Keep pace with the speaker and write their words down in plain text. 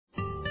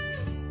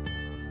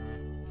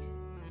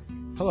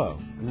Hello,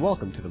 and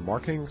welcome to the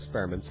Marketing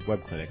Experiments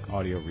Web Clinic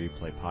audio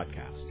replay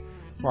podcast.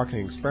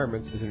 Marketing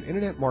Experiments is an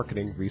internet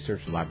marketing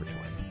research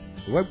laboratory.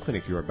 The web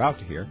clinic you are about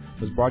to hear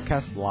was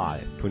broadcast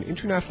live to an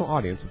international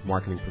audience of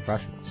marketing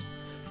professionals.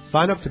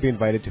 Sign up to be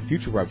invited to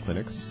future web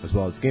clinics, as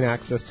well as gain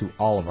access to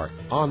all of our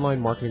online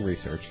marketing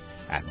research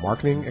at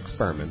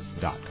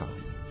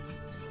marketingexperiments.com.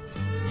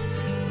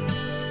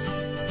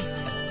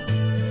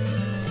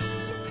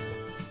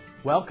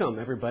 Welcome,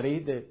 everybody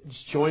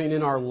that's joining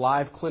in our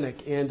live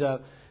clinic. And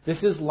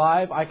this is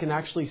live. I can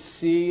actually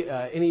see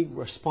any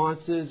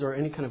responses or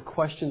any kind of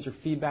questions or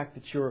feedback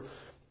that you're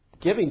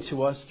giving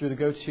to us through the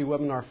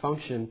GoToWebinar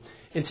function.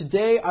 And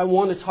today I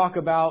want to talk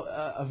about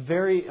a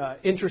very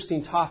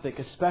interesting topic,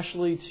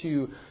 especially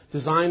to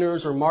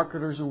designers or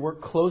marketers who work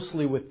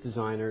closely with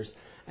designers.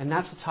 And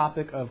that's the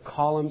topic of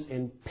columns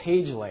and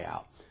page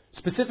layout.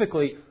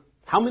 Specifically,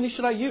 how many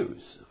should I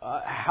use?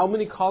 How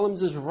many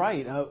columns is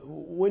right?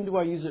 When do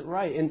I use it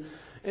right? And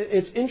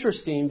it's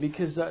interesting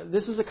because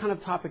this is a kind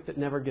of topic that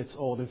never gets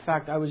old. In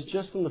fact, I was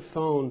just on the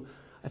phone,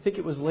 I think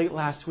it was late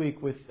last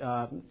week, with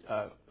a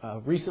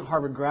recent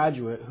Harvard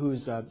graduate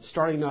who's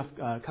starting off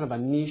kind of a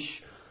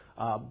niche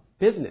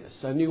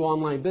business, a new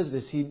online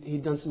business.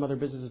 He'd done some other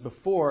businesses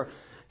before,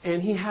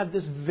 and he had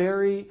this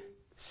very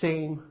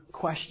same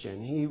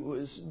question. He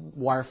was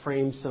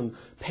wireframed some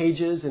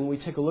pages, and we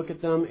take a look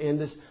at them, and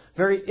this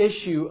very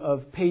issue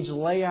of page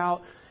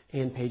layout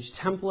and page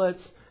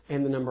templates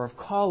and the number of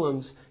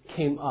columns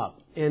came up.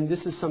 And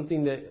this is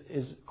something that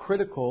is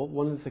critical,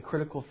 one of the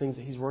critical things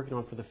that he's working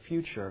on for the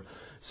future.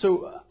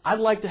 So I'd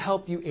like to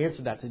help you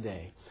answer that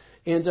today.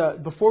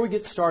 And before we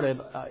get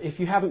started, if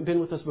you haven't been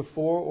with us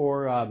before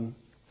or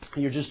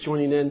you're just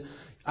joining in,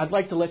 I'd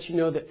like to let you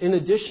know that in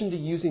addition to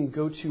using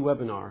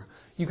GoToWebinar,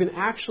 you can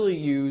actually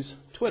use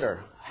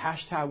Twitter,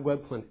 hashtag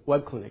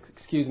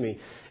webclinics,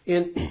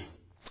 And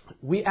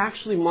we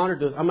actually monitor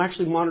those. I'm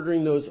actually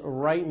monitoring those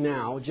right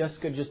now.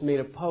 Jessica just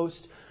made a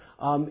post,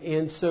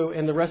 and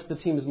the rest of the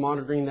team is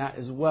monitoring that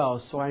as well.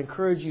 So I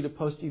encourage you to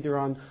post either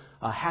on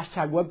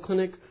hashtag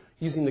webclinic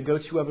using the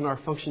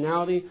GoToWebinar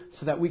functionality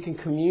so that we can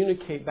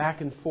communicate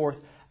back and forth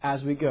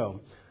as we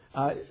go.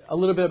 A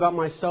little bit about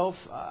myself.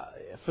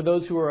 For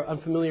those who are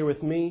unfamiliar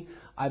with me,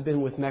 I've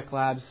been with Mech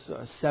Labs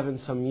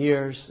 7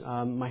 years.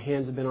 My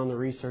hands have been on the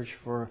research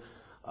for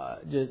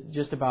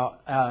just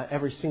about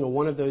every single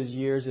one of those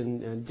years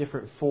in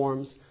different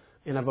forms,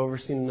 and I've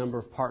overseen a number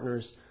of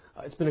partners.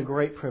 It's been a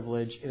great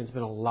privilege, and it's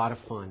been a lot of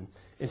fun.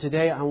 And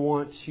today I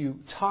want to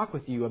talk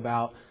with you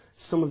about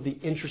some of the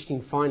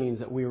interesting findings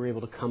that we were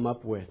able to come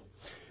up with.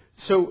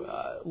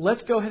 So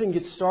let's go ahead and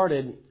get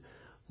started.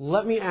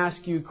 Let me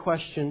ask you a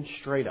question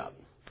straight up.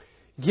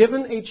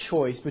 Given a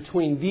choice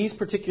between these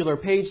particular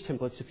page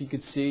templates, if you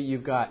could see,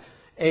 you've got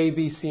A,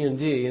 B, C, and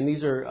D, and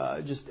these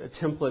are just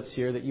templates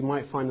here that you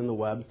might find on the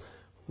web.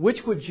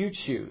 Which would you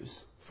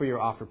choose for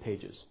your offer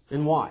pages,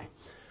 and why?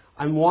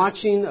 I'm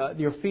watching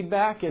your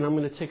feedback, and I'm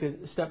going to take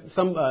a step.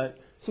 Somebody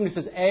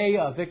says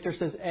A, Victor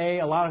says A,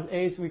 a lot of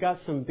A's. We got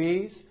some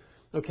B's,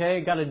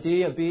 okay? Got a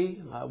D, a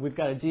B. We've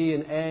got a D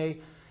and A.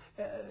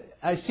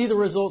 I see the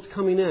results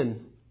coming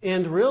in,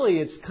 and really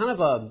it's kind of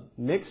a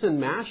mix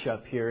and mash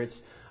up here.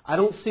 I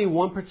don't see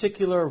one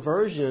particular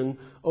version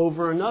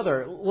over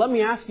another. Let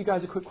me ask you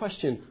guys a quick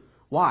question.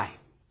 Why?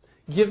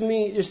 Give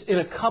me just in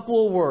a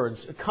couple of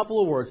words,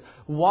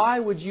 why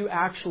would you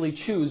actually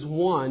choose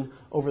one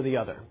over the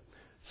other?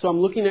 So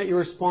I'm looking at your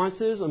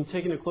responses. I'm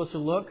taking a closer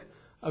look.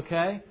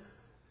 Okay.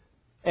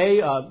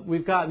 A,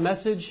 we've got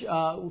message.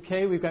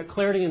 Okay. We've got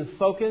clarity and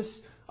focus.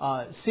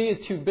 C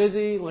is too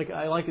busy.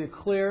 I like it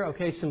clear.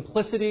 Okay.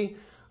 Simplicity.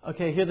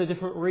 Okay. Here are the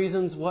different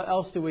reasons. What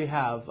else do we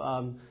have?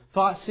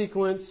 Thought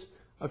sequence.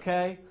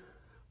 Okay.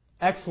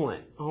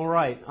 Excellent. All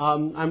right.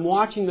 I'm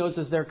watching those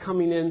as they're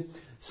coming in.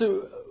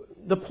 So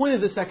the point of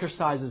this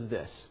exercise is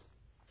this.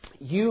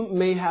 You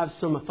may have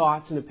some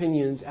thoughts and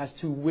opinions as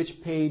to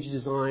which page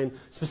design,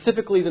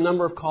 specifically the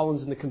number of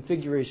columns and the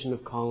configuration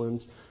of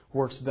columns,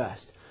 works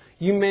best.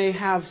 You may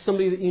have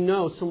somebody that you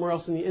know somewhere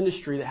else in the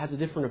industry that has a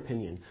different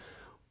opinion.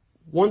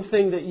 One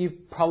thing that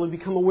you've probably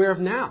become aware of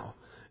now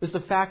is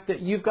the fact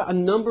that you've got a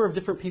number of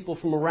different people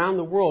from around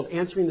the world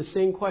answering the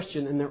same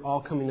question, and they're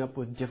all coming up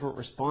with different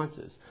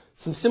responses.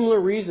 Some similar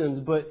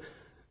reasons, but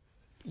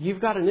you've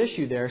got an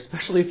issue there,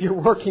 especially if you're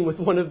working with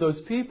one of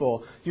those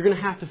people. You're going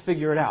to have to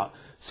figure it out.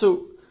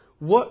 So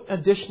what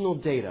additional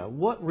data,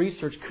 what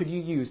research could you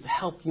use to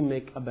help you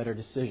make a better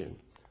decision?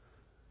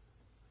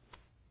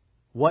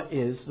 What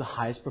is the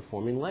highest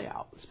performing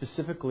layout,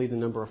 specifically the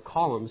number of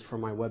columns for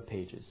my web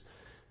pages?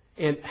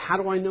 And how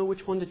do I know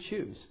which one to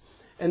choose?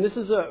 And this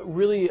is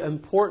really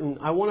important.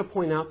 I want to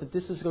point out that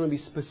this is going to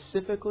be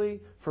specifically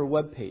for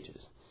web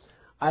pages.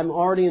 I'm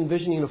already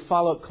envisioning a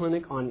follow-up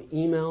clinic on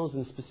emails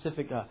and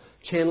specific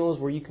channels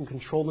where you can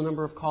control the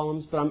number of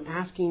columns. But I'm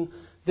asking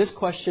this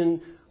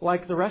question,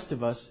 like the rest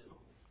of us,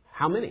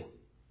 how many?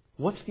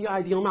 What's the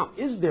ideal amount?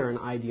 Is there an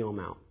ideal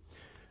amount?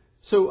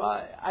 So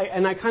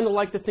I kind of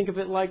like to think of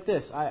it like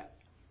this.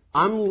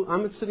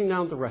 I'm sitting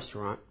down at the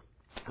restaurant.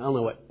 I don't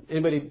know what.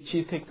 Anybody,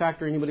 Cheesecake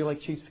Factory? Anybody like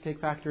Cheesecake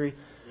Factory?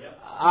 Yep.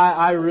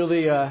 I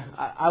really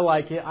I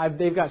like it.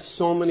 They've got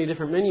so many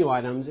different menu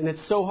items, and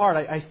it's so hard.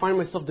 I find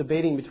myself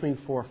debating between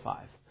 4 or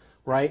 5,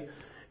 right?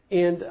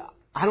 And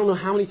I don't know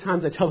how many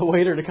times I tell the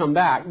waiter to come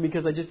back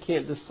because I just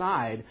can't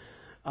decide,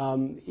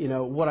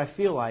 what I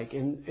feel like.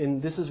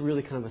 And this is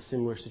really kind of a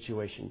similar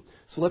situation.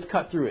 So let's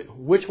cut through it.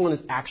 Which one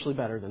is actually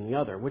better than the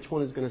other? Which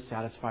one is going to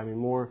satisfy me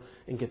more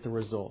and get the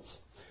results?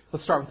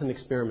 Let's start with an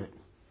experiment.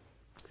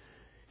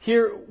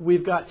 Here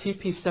we've got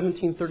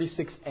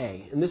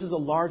TP1736A, and this is a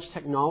large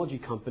technology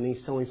company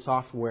selling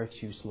software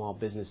to small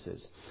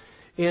businesses.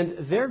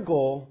 And their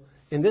goal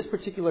in this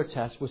particular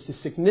test was to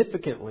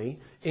significantly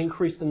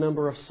increase the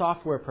number of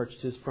software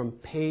purchases from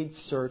paid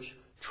search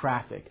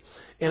traffic.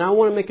 And I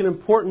want to make an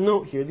important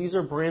note here. These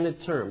are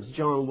branded terms.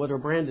 John, what are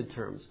branded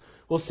terms?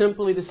 Well,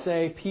 simply to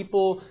say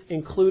people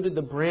included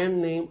the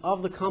brand name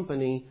of the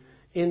company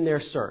in their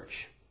search.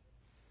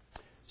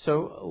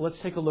 So let's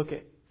take a look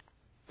at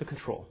the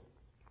control.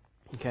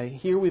 Okay,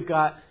 here we've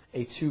got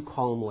a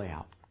 2-column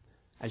layout.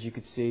 As you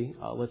can see,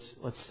 let's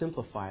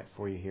simplify it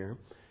for you here.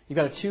 You've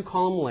got a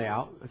 2-column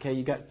layout. Okay,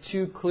 you've got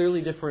 2 clearly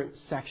different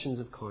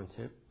sections of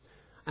content.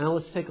 And now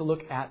let's take a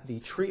look at the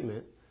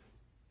treatment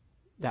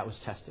that was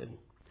tested.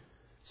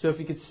 So if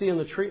you can see on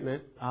the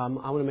treatment, I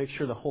want to make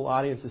sure the whole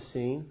audience is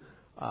seeing.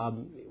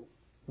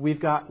 We've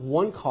got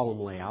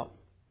 1-column layout.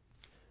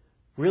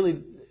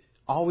 Really,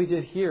 all we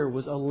did here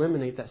was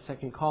eliminate that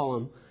second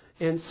column.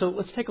 And so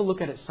let's take a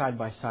look at it side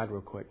by side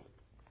real quick.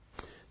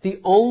 The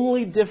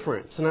only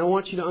difference, and I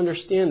want you to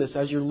understand this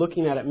as you're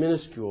looking at it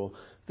minuscule,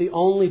 the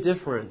only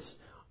difference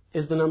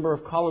is the number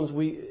of columns.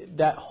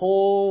 That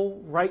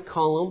whole right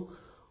column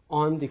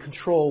on the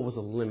control was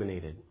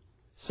eliminated.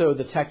 So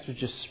the text was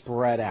just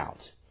spread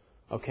out,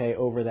 okay,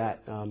 over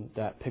that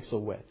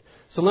pixel width.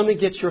 So let me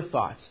get your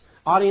thoughts.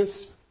 Audience,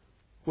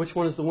 which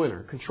one is the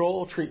winner? Control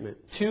or treatment?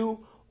 2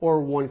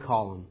 or 1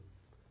 column?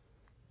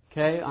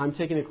 Okay, I'm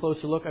taking a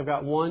closer look. I've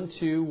got 1,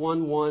 2,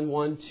 1, 1,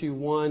 1, 2,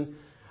 1.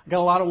 I've got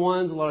a lot of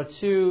 1s, a lot of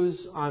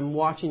 2s. I'm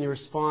watching your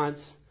response.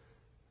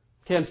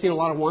 Okay, I'm seeing a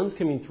lot of 1s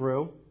coming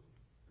through.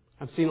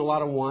 I'm seeing a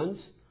lot of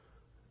 1s.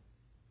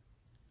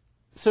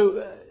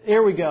 So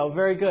here we go.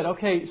 Very good.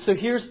 Okay, so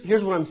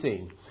here's what I'm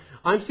seeing.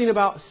 I'm seeing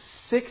about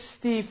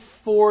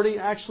 60-40,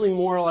 actually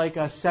more like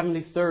a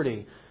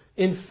 70-30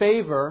 in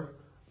favor,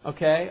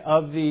 okay,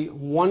 of the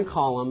 1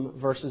 column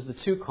versus the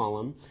 2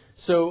 column.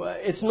 So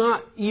it's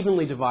not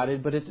evenly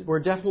divided, but we're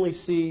definitely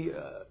see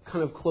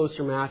kind of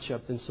closer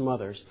matchup than some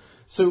others.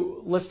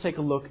 So let's take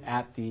a look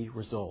at the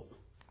result.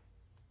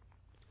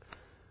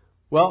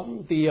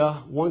 Well, the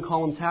 1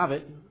 columns have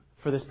it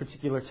for this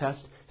particular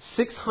test.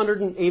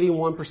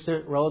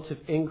 681% relative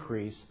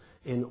increase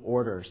in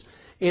orders.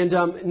 And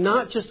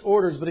not just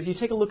orders, but if you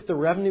take a look at the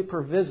revenue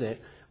per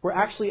visit, we're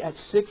actually at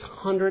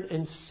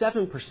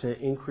 607%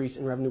 increase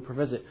in revenue per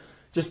visit.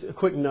 Just a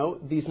quick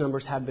note, these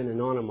numbers have been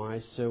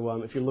anonymized,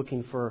 so if you're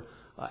looking for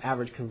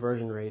average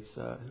conversion rates,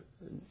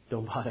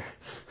 don't bother.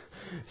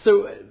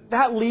 So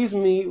that leaves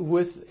me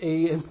with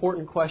an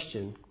important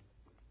question.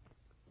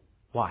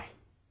 Why?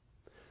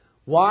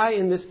 Why,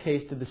 in this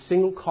case, did the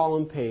single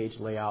column page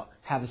layout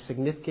have a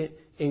significant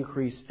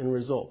increase in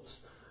results?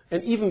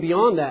 And even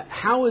beyond that,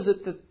 how is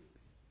it that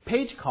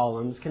page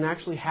columns can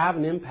actually have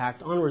an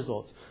impact on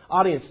results?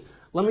 Audience,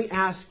 let me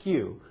ask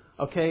you,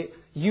 okay,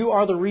 you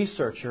are the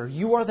researcher,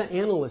 you are the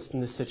analyst in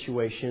this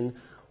situation.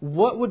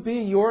 What would be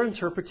your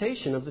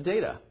interpretation of the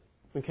data?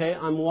 Okay,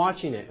 I'm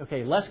watching it.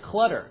 Okay, less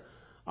clutter.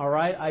 All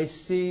right, I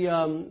see,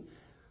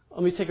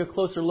 let me take a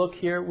closer look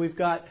here. We've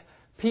got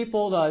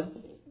people that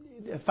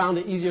found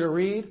it easier to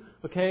read,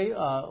 okay,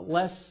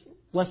 less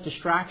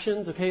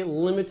distractions, okay,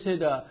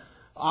 limited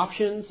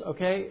options,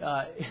 okay.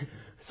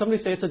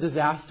 Somebody say it's a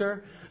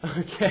disaster,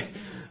 okay.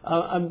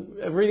 I'm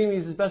reading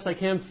these as best I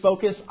can.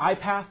 Focus,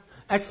 iPath,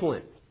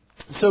 excellent.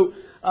 So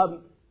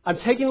I'm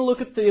taking a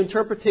look at the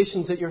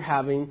interpretations that you're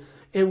having,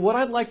 and what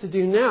I'd like to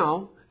do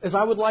now is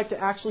I would like to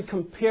actually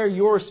compare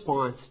your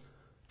response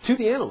to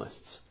the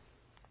analysts.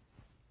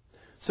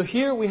 So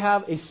here we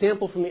have a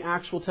sample from the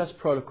actual test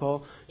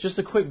protocol. Just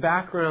a quick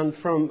background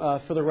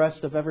for the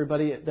rest of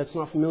everybody that's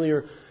not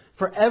familiar.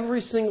 For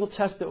every single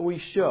test that we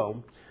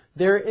show,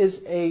 there is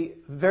a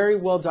very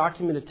well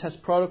documented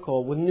test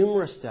protocol with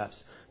numerous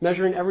steps,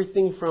 measuring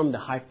everything from the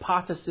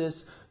hypothesis,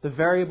 the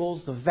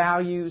variables, the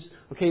values,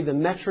 okay, the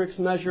metrics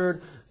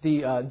measured,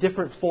 the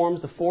different forms,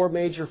 the 4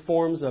 major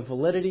forms of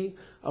validity,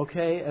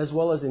 okay, as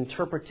well as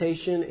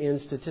interpretation and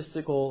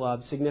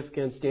statistical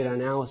significance data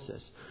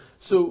analysis.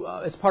 So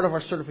it's part of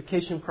our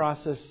certification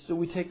process, so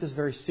we take this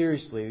very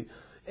seriously.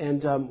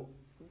 And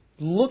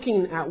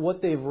looking at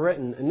what they've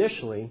written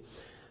initially,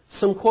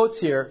 some quotes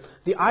here.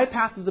 The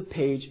iPath of the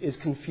page is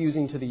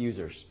confusing to the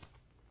users.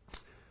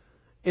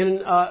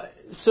 And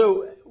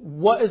so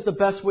what is the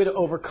best way to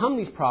overcome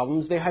these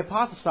problems? They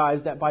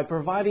hypothesize that by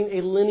providing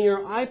a linear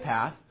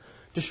iPath,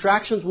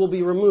 distractions will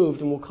be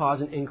removed and will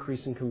cause an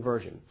increase in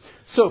conversion.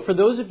 So for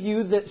those of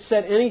you that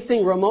said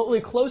anything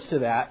remotely close to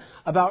that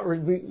about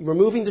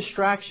removing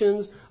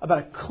distractions, about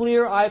a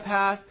clear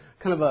iPath,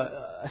 kind of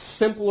a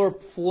simpler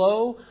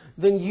flow,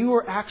 then you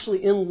are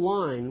actually in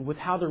line with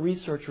how the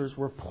researchers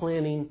were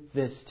planning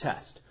this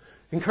test.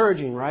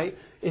 Encouraging, right?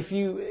 If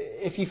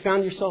you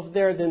found yourself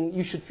there, then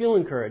you should feel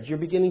encouraged. You're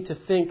beginning to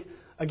think,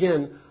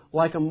 again,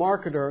 like a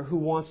marketer who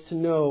wants to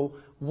know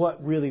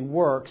what really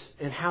works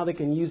and how they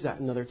can use that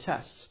in other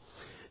tests.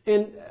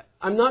 And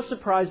I'm not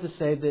surprised to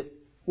say that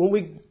when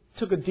we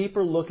took a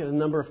deeper look at a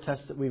number of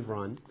tests that we've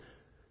run,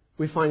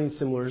 we're finding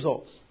similar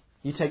results.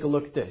 You take a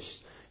look at this.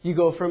 You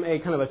go from a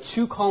kind of a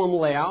 2-column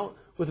layout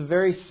with a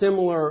very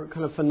similar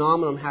kind of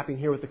phenomenon happening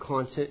here with the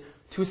content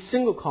to a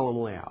single column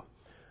layout.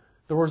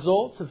 The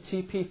results of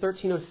TP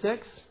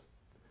 1306,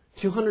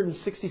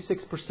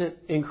 266%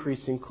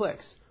 increase in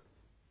clicks.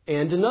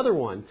 And another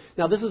one.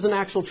 Now this is an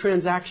actual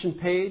transaction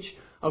page,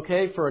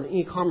 okay, for an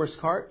e-commerce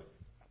cart.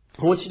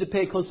 I want you to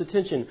pay close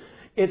attention.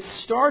 It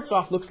starts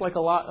off, looks like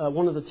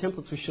one of the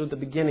templates we showed at the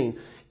beginning.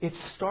 It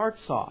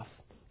starts off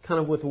kind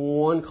of with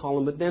one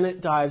column, but then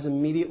it dives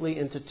immediately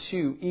into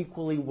 2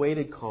 equally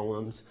weighted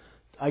columns,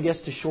 I guess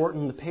to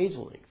shorten the page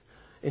length.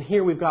 And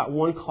here we've got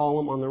one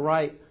column on the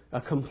right, a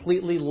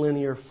completely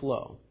linear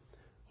flow.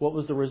 What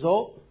was the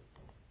result?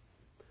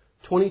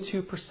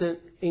 22%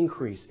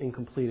 increase in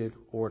completed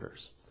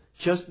orders.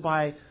 Just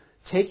by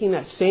taking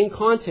that same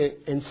content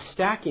and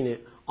stacking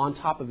it on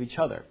top of each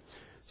other.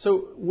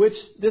 So,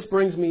 this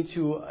brings me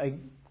to a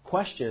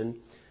question.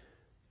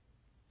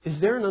 Is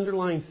there an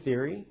underlying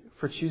theory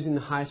for choosing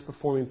the highest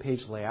performing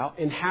page layout?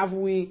 And have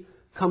we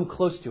come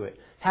close to it?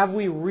 Have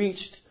we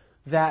reached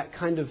that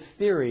kind of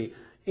theory?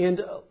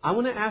 And I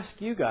want to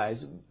ask you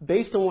guys,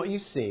 based on what you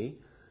see,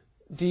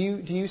 do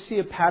you see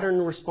a pattern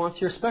in response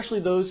here, especially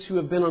those who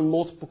have been on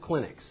multiple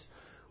clinics?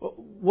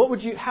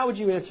 How would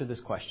you answer this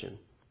question?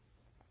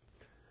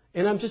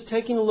 And I'm just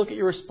taking a look at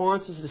your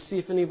responses to see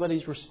if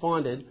anybody's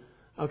responded.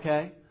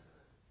 Okay?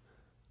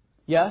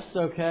 Yes,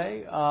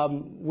 okay.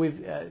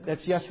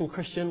 That's yes from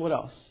Christian. What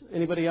else?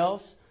 Anybody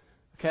else?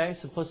 Okay,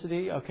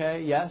 simplicity.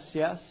 Okay, yes.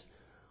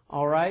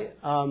 All right.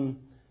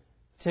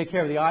 Take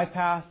care of the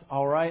iPath.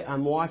 All right,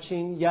 I'm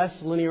watching. Yes,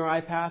 linear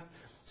iPath.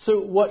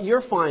 So what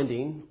you're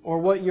finding, or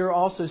what you're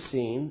also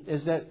seeing,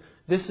 is that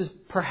this is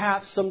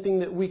perhaps something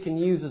that we can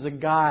use as a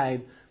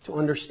guide to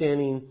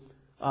understanding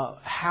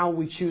how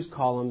we choose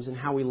columns and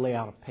how we lay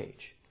out a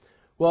page.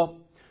 Well,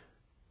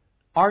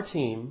 our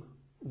team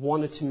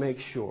wanted to make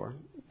sure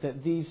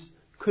that these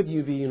could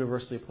be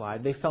universally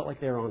applied. They felt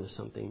like they were onto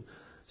something.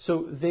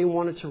 So they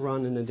wanted to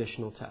run an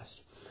additional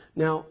test.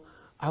 Now,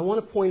 I want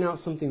to point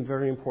out something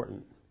very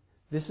important.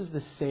 This is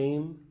the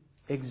same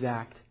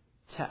exact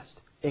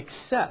test,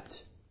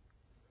 except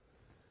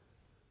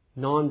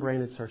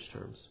non-branded search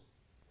terms.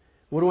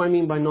 What do I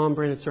mean by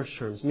non-branded search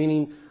terms?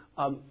 Meaning,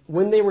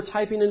 when they were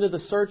typing into the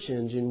search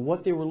engine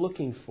what they were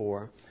looking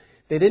for,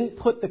 they didn't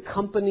put the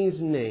company's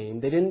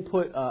name. They didn't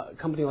put a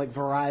company like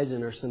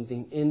Verizon or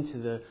something into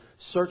the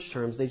search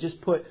terms. They just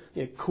put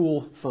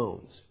cool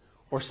phones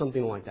or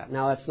something like that.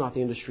 Now, that's not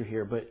the industry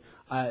here, but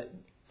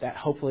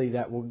hopefully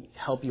that will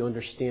help you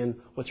understand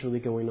what's really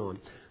going on.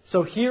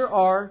 So here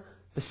are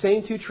the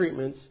same 2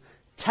 treatments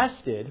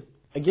tested,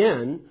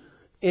 again,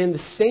 in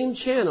the same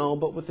channel,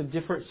 but with a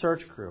different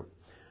search group.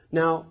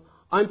 Now,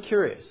 I'm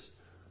curious.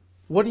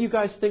 What do you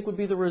guys think would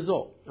be the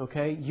result?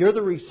 Okay, you're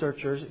the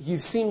researchers.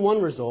 You've seen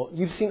one result.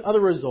 You've seen other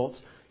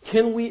results.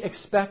 Can we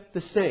expect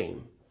the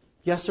same?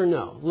 Yes or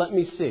no? Let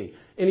me see.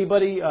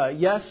 Anybody?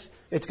 Yes,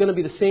 it's going to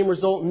be the same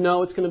result.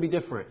 No, it's going to be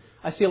different.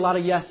 I see a lot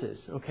of yeses.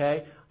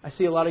 Okay, I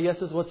see a lot of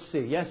yeses. Let's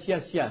see. Yes.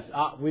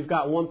 We've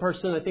got one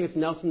person. I think it's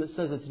Nelson that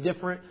says it's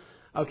different.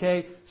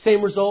 Okay,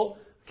 same result.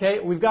 Okay,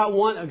 we've got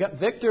one. I've got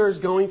Victor is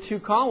going 2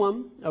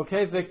 column.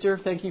 Okay, Victor,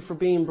 thank you for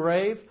being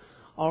brave.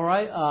 All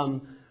right,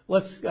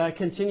 let's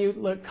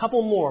continue. A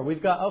couple more.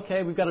 We've got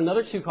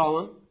another 2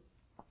 column.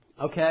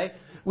 Okay,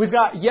 we've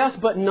got yes,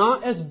 but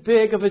not as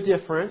big of a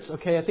difference.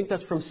 Okay, I think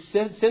that's from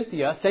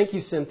Cynthia. Thank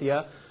you,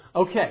 Cynthia.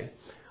 Okay,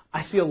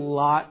 I see a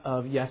lot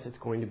of yes, it's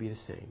going to be the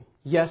same.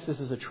 Yes, this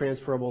is a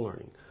transferable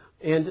learning.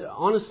 And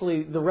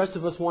honestly, the rest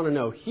of us want to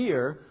know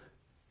here,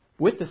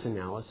 with this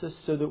analysis,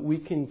 so that we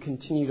can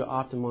continue to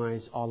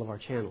optimize all of our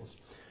channels.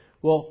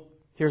 Well,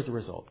 here's the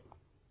result.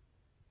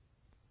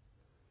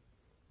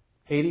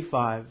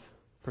 85%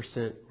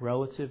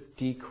 relative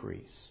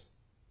decrease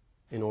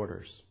in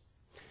orders.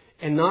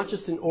 And not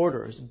just in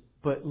orders,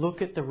 but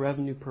look at the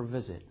revenue per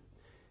visit.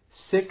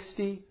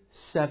 67%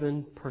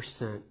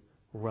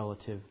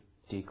 relative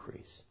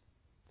decrease.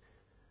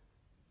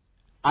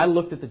 I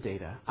looked at the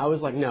data. I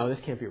was like, no, this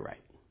can't be right.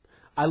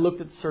 I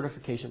looked at the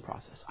certification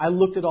process. I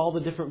looked at all the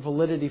different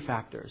validity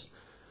factors.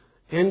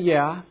 And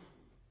yeah,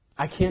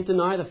 I can't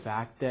deny the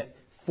fact that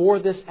for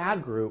this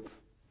ad group,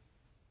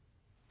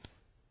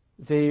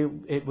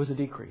 it was a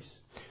decrease.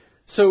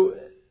 So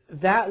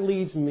that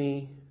leads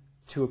me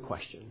to a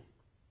question,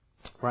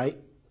 right?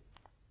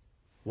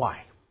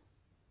 Why?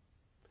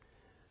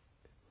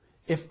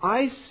 If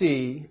I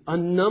see a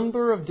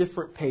number of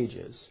different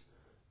pages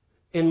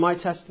in my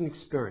testing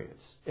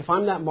experience, if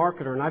I'm that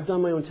marketer and I've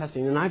done my own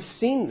testing and I've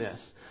seen this,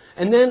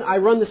 and then I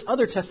run this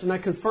other test and I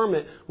confirm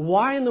it,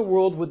 why in the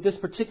world would this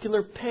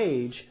particular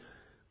page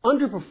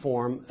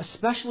underperform,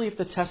 especially if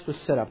the test was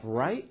set up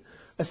right,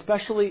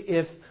 especially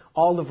if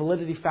all the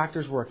validity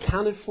factors were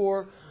accounted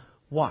for?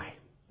 Why?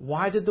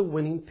 Why did the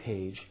winning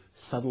page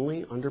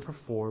suddenly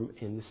underperform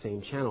in the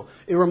same channel?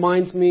 It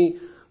reminds me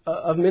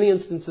of many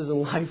instances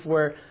in life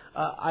where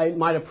I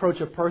might approach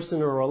a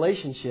person or a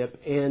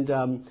relationship and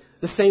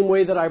the same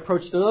way that I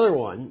approached another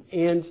one.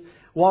 And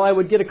while I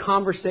would get a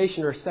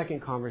conversation or a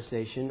second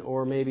conversation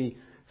or maybe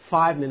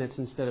 5 minutes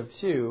instead of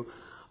 2,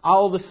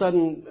 all of a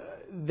sudden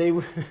they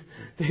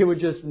would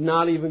just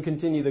not even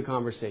continue the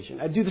conversation.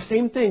 I'd do the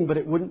same thing, but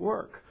it wouldn't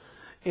work.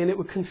 And it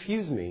would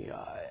confuse me.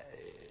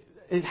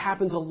 It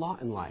happens a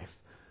lot in life,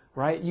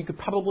 right? You could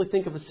probably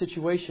think of a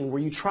situation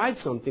where you tried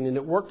something and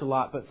it worked a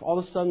lot, but all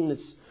of a sudden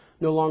it's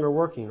no longer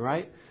working,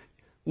 right?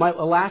 My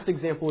last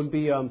example would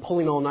be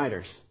pulling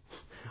all-nighters.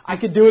 I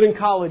could do it in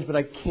college, but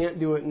I can't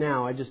do it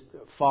now. I just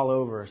fall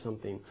over or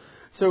something.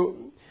 So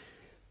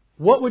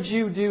what would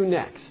you do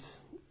next?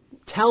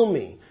 Tell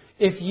me.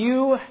 If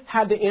you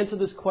had to answer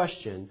this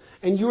question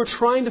and you were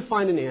trying to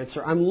find an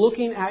answer, I'm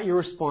looking at your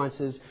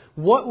responses,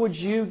 what would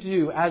you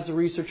do as a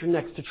researcher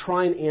next to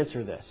try and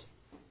answer this?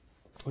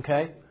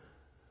 Okay?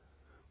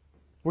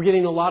 We're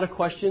getting a lot of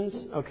questions,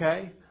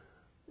 okay?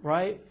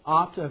 Right?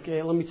 Opt,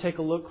 okay, let me take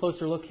a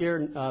closer look here.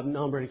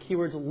 Number of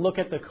keywords. Look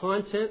at the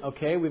content,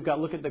 okay? We've got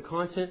look at the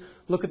content.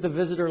 Look at the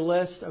visitor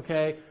list,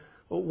 okay?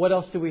 What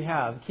else do we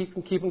have?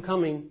 Keep them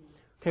coming.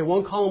 Okay,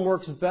 one column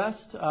works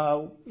best,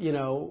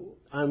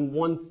 on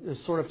one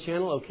sort of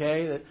channel,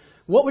 okay?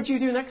 What would you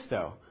do next,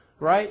 though?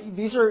 Right?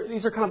 These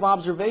are kind of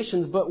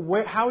observations,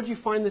 but how would you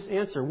find this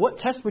answer? What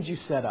test would you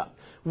set up?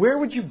 Where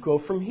would you go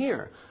from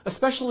here?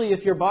 Especially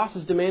if your boss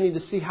is demanding to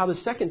see how the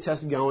second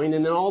test is going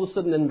and then all of a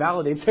sudden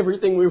invalidates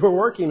everything we were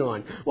working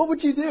on. What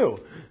would you do?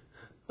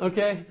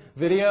 Okay,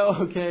 video,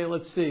 okay,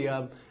 let's see.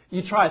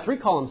 You try a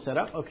 3-column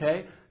setup,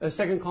 okay? The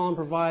second column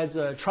provides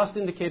a trust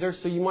indicator,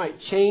 so you might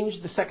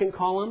change the second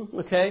column,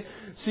 okay?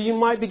 So you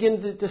might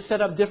begin to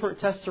set up different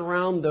tests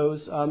around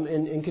those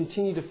and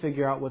continue to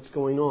figure out what's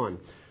going on.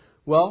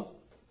 Well,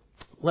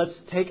 let's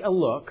take a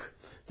look.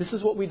 This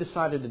is what we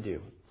decided to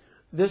do.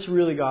 This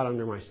really got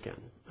under my skin.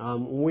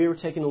 When we were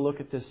taking a look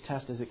at this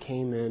test as it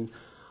came in,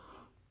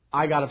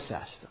 I got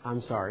obsessed.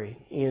 I'm sorry.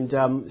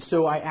 And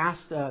so I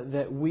asked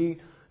that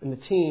we and the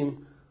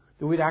team,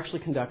 that we'd actually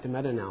conduct a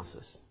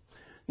meta-analysis.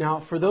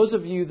 Now, for those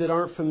of you that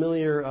aren't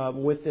familiar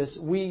with this,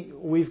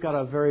 we've got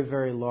a very,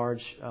 very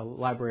large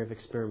library of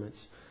experiments.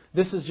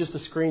 This is just a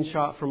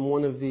screenshot from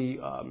one of the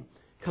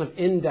kind of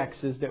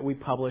indexes that we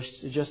published,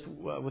 just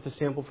with a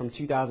sample from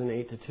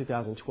 2008 to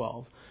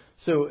 2012.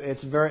 So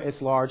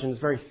it's large and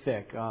it's very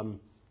thick. I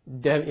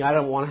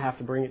don't want to have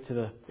to bring it to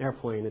the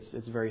airplane.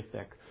 It's very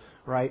thick,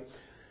 right?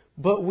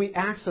 But we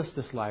accessed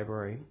this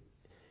library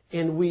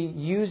and we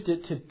used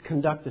it to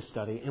conduct the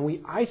study, and we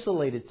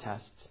isolated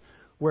tests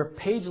where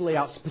page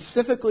layout,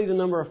 specifically the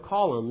number of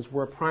columns,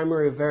 were a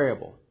primary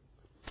variable.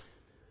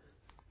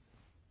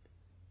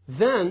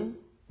 Then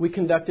we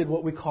conducted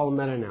what we call a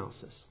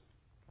meta-analysis.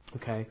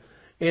 Okay?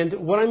 And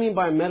what I mean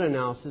by a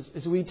meta-analysis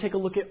is we take a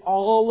look at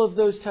all of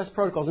those test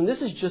protocols. And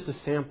this is just a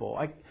sample.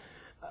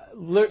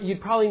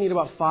 You'd probably need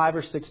about 5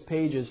 or 6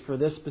 pages for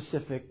this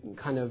specific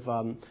kind of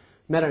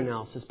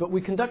meta-analysis. But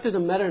we conducted a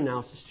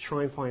meta-analysis to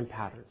try and find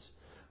patterns.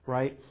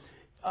 Right?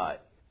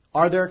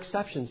 Are there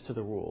exceptions to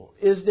the rule?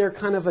 Is there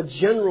kind of a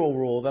general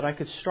rule that I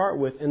could start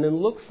with and then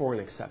look for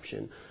an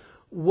exception?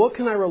 What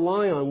can I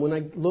rely on when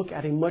I look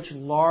at a much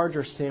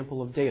larger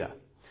sample of data?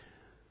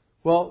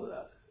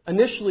 Well,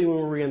 initially when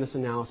we ran this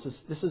analysis,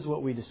 this is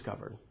what we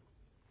discovered.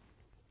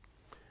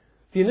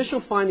 The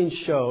initial findings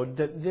showed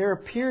that there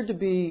appeared to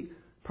be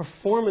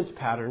performance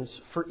patterns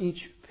for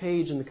each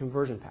page in the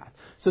conversion path.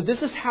 So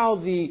this is how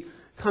the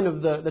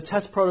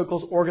test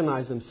protocols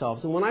organize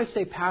themselves. And when I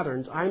say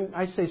patterns,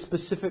 I say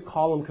specific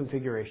column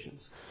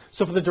configurations.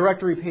 So for the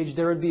directory page,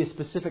 there would be a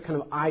specific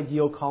kind of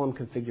ideal column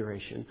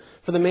configuration.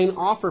 For the main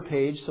offer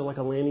page, so like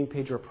a landing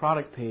page or a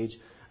product page,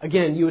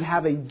 again, you would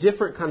have a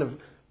different kind of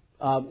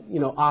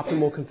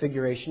optimal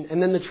configuration.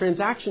 And then the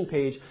transaction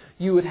page,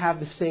 you would have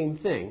the same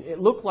thing. It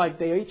looked like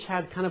they each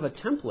had kind of a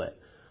template,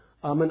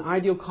 an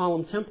ideal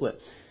column template.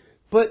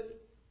 But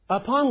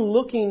upon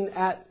looking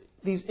at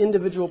these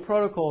individual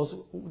protocols,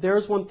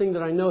 there's one thing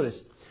that I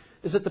noticed,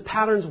 is that the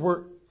patterns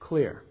weren't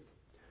clear.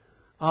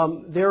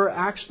 There are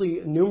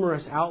actually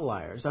numerous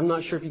outliers. I'm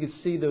not sure if you could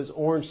see those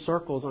orange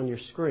circles on your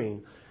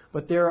screen,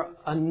 but there are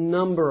a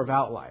number of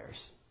outliers.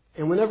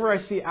 And whenever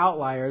I see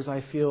outliers,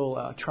 I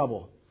feel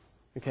trouble.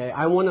 Okay,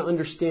 I want to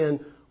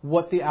understand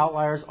what the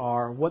outliers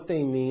are, what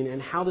they mean,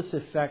 and how this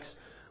affects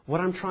what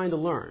I'm trying to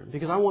learn.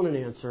 Because I want an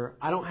answer.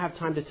 I don't have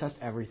time to test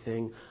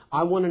everything.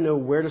 I want to know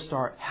where to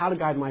start, how to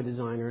guide my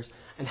designers,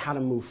 and how to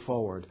move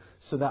forward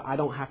so that I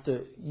don't have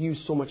to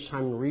use so much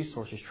time and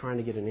resources trying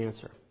to get an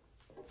answer.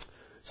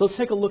 So let's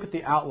take a look at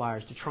the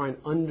outliers to try and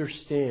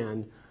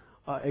understand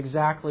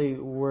exactly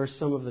where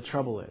some of the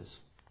trouble is.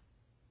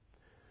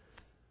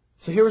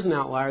 So here was an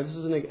outlier. This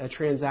is a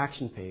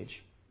transaction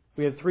page.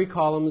 We have 3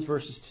 columns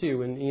versus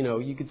 2, and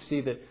you could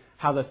see that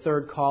how the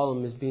third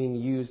column is being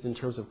used in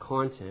terms of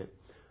content.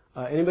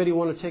 Anybody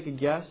want to take a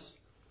guess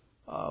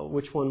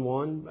which one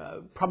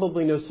won?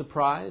 Probably no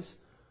surprise.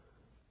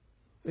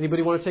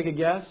 Anybody want to take a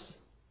guess?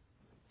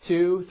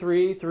 2,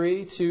 3,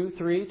 3, 2,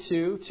 3,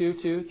 2, 2,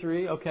 2,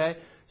 3. Okay.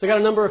 So I got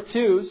a number of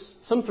 2s,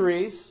 some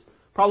 3s,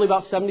 probably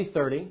about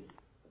 70-30.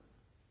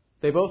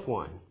 They both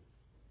won.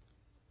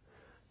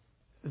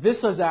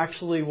 This was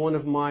actually one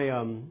of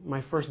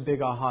my first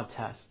big aha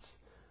tests.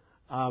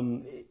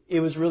 It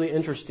was really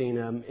interesting,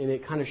 and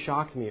it kind of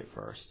shocked me at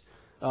first.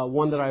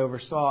 One that I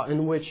oversaw,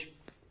 in which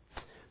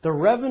the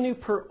revenue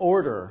per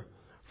order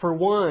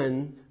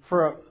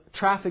for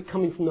traffic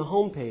coming from the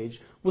home page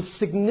was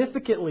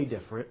significantly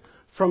different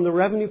from the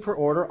revenue per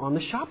order on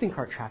the shopping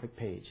cart traffic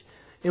page.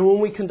 And when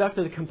we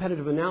conducted a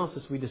competitive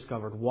analysis, we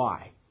discovered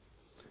why.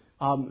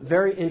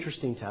 Very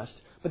interesting test,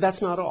 but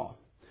that's not all.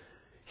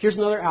 Here's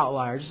another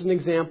outlier, just an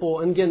example.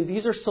 And again,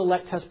 these are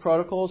select test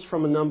protocols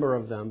from a number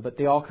of them, but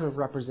they all kind of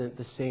represent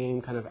the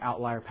same kind of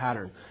outlier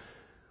pattern.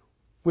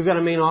 We've got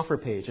a main offer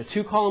page, a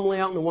 2-column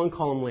layout and a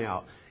 1-column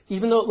layout.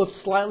 Even though it looks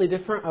slightly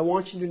different, I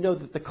want you to know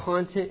that the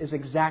content is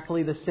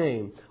exactly the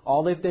same.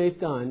 All that they've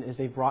done is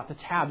they've brought the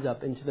tabs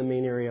up into the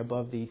main area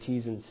above the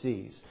T's and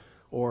C's,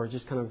 or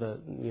just kind of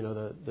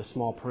the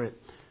small print.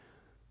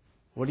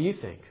 What do you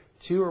think?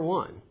 2 or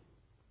 1?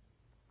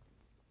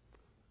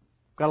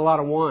 Got a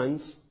lot of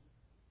 1s.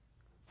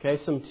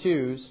 Okay, some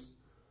 2s.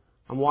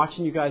 I'm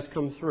watching you guys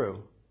come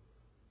through.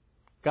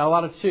 Got a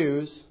lot of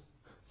 2s.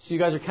 So you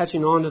guys are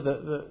catching on to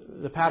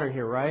the pattern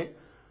here, right?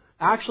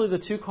 Actually, the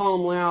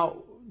 2-column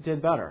layout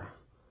did better.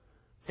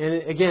 And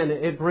again,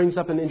 it brings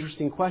up an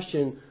interesting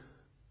question.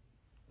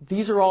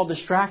 These are all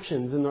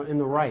distractions in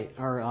the right,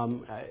 or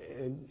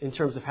in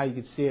terms of how you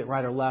could see it,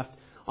 right or left.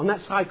 On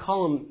that side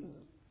column,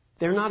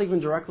 they're not even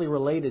directly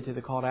related to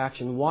the call to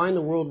action. Why in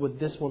the world would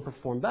this one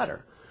perform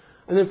better?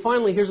 And then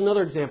finally, here's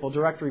another example,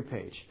 directory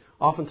page.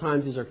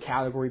 Oftentimes these are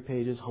category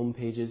pages, home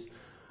pages.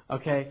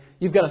 Okay,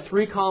 you've got a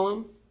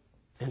 3-column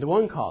and a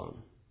 1-column.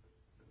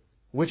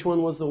 Which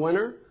one was the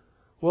winner?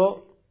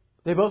 Well,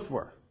 they both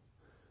were.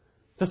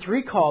 The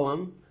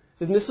 3-column,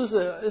 and this is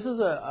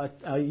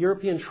a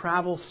European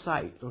travel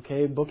site,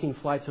 okay, booking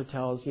flights,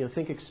 hotels,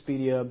 think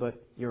Expedia,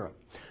 but Europe,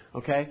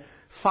 okay?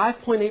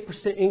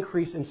 5.8%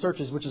 increase in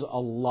searches, which is a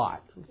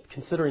lot,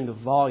 considering the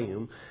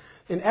volume,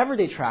 in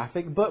everyday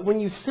traffic, but when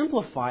you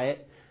simplify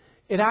it,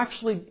 it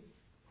actually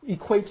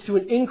equates to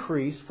an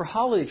increase for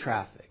holiday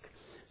traffic.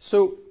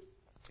 So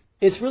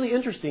it's really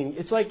interesting.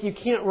 It's like you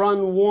can't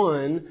run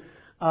one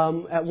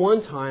at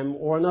one time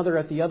or another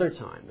at the other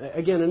time.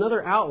 Again,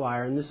 another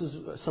outlier, and this is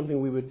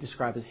something we would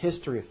describe as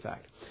history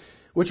effect,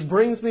 which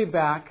brings me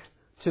back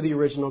to the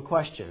original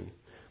question.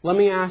 Let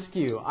me ask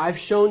you, I've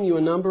shown you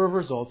a number of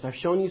results. I've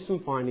shown you some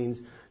findings.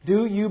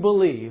 Do you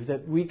believe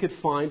that we could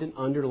find an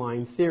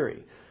underlying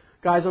theory?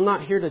 Guys, I'm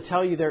not here to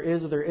tell you there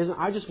is or there isn't.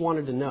 I just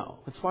wanted to know.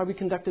 That's why we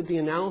conducted the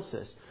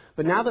analysis.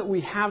 But now that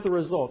we have the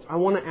results, I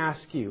want to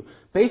ask you,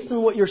 based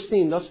on what you're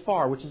seeing thus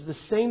far, which is the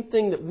same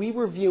thing that we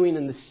were viewing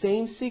in the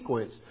same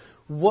sequence,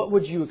 what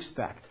would you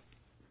expect?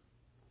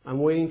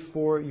 I'm waiting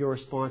for your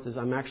responses.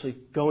 I'm actually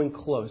going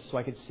close so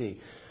I could see.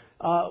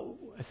 I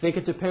think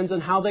it depends on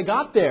how they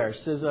got there,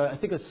 says, I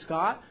think it's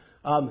Scott.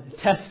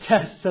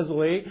 Test, says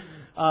Lee.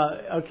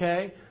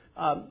 Okay.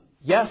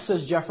 Yes,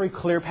 says Jeffrey,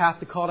 clear path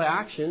to call to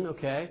action.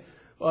 Okay.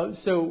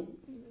 So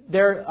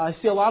there, I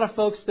see a lot of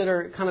folks that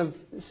are kind of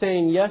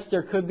saying, yes,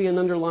 there could be an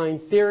underlying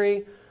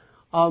theory,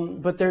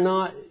 but they're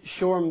not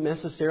sure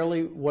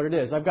necessarily what it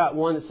is. I've got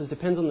one that says,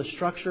 depends on the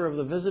structure of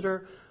the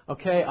visitor.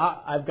 Okay,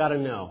 I've got to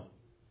know.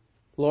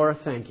 Laura,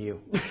 thank you.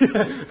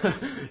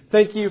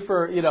 Thank you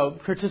for,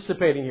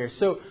 participating here.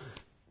 So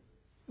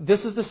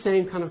this is the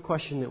same kind of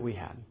question that we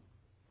had.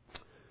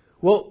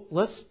 Well,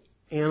 let's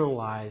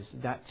analyze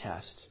that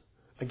test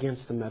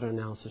against the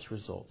meta-analysis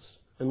results.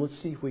 And let's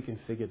see if we can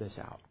figure this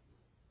out.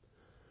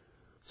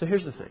 So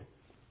here's the thing.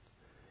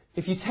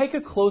 If you take a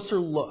closer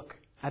look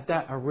at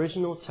that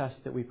original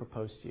test that we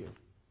proposed to you,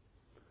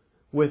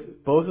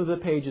 with both of the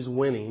pages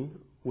winning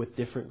with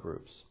different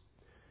groups,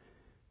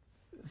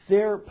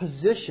 their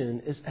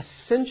position is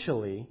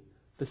essentially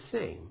the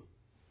same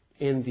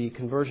in the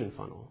conversion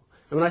funnel.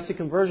 And when I say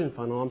conversion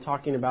funnel, I'm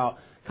talking about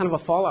kind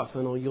of a fallout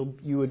funnel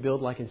you would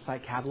build like in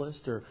Site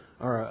Catalyst or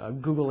a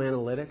Google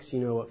Analytics,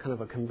 kind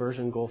of a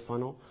conversion goal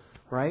funnel,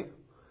 right?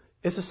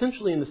 It's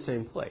essentially in the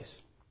same place.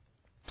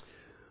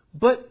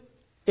 But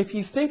if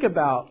you think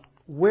about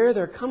where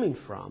they're coming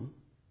from,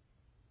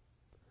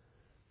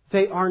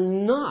 they are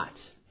not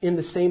in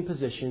the same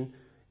position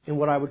in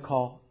what I would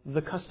call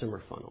the customer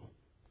funnel.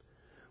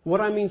 What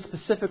I mean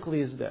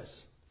specifically is this.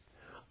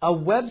 A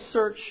web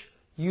search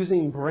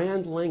using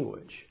brand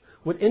language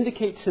would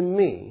indicate to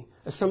me,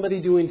 as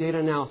somebody doing data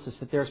analysis,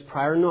 that there's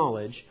prior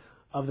knowledge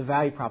of the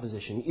value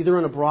proposition. Either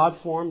in a broad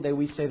form,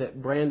 we say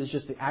that brand is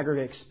just the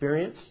aggregate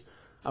experience,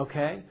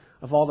 okay,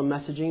 of all the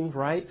messaging,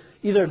 right?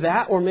 Either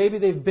that or maybe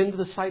they've been to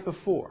the site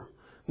before.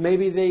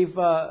 Maybe they've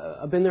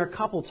been there a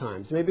couple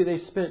times. Maybe they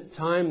spent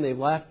time, they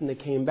left, and they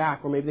came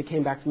back. Or maybe they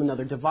came back from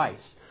another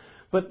device.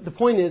 But the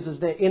point is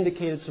they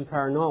indicated some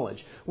prior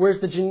knowledge. Whereas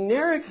the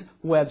generic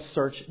web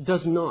search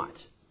does not.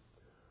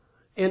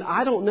 And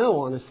I don't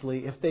know,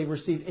 honestly, if they've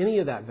received any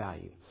of that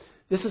value.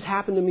 This has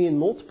happened to me in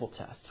multiple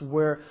tests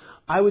where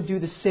I would do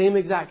the same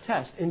exact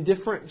test in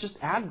different just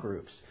ad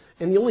groups.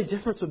 And the only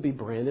difference would be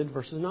branded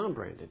versus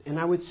non-branded. And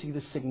I would see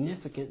the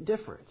significant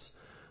difference.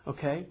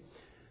 Okay?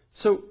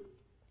 So,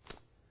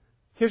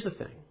 here's the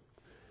thing.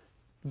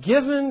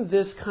 Given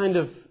this kind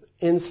of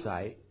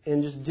insight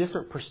and just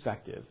different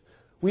perspective,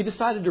 we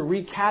decided to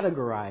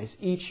recategorize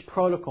each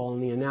protocol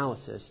in the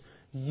analysis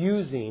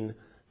using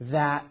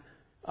that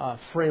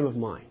frame of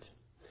mind.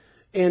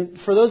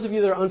 And for those of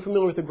you that are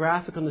unfamiliar with the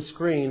graphic on the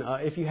screen,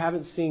 if you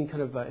haven't seen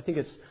I think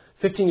it's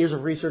 15 years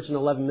of research in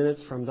 11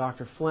 minutes from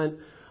Dr. Flint,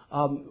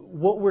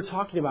 what we're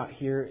talking about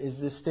here is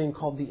this thing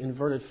called the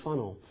inverted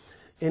funnel,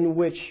 in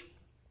which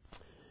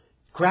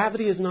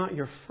gravity is not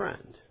your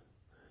friend.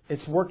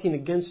 It's working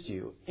against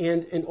you.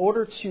 And in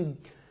order to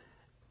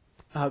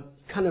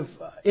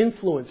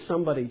influence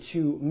somebody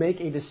to make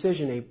a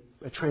decision,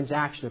 a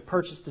transaction, a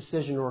purchase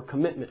decision, or a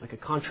commitment, like a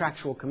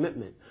contractual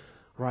commitment,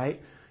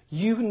 right?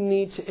 You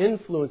need to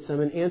influence them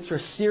and answer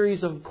a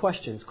series of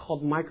questions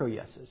called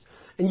micro-yeses.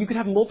 And you could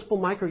have multiple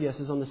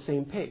micro-yeses on the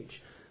same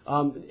page.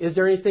 Is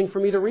there anything for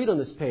me to read on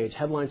this page?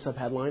 Headline,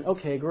 subheadline.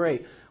 Okay,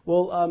 great.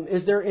 Well,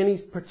 is there any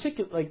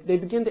particular... they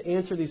begin to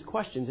answer these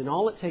questions, and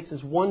all it takes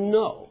is one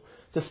no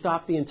to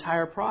stop the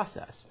entire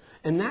process.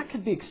 And that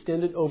could be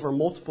extended over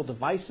multiple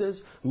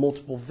devices,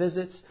 multiple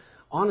visits.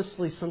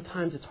 Honestly,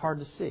 sometimes it's hard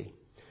to see.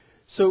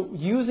 So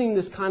using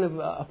this kind of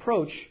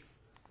approach,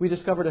 we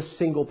discovered a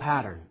single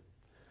pattern.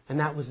 And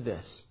that was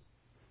this.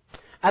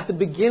 At the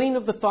beginning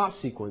of the thought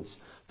sequence,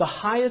 the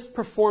highest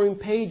performing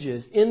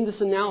pages in this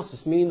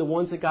analysis, meaning the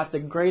ones that got the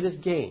greatest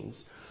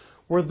gains,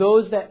 were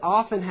those that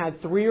often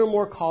had 3 or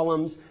more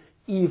columns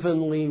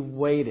evenly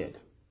weighted.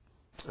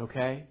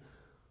 Okay?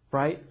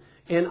 Right?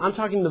 And I'm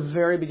talking the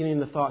very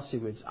beginning of the thought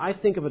sequence. I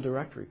think of a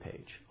directory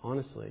page,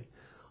 honestly.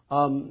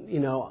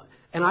 And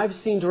I've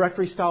seen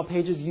directory-style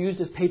pages used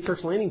as paid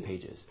search landing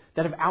pages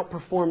that have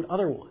outperformed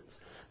other ones.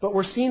 But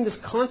we're seeing this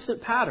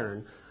constant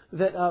pattern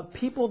that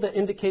people that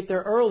indicate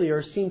there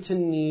earlier seem to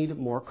need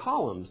more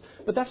columns.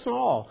 But that's not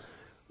all.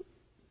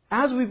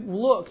 As we've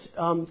looked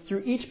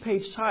through each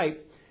page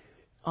type,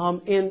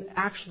 in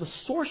actual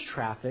source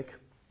traffic,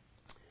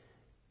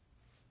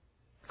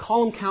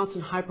 column counts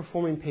in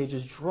high-performing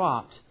pages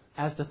dropped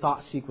as the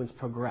thought sequence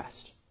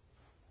progressed.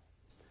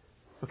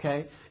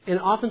 Okay? And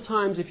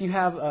oftentimes, if you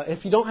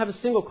don't have a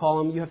single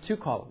column, you have 2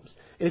 columns.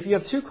 And if you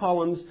have 2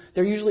 columns,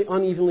 they're usually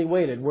unevenly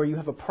weighted, where you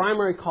have a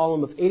primary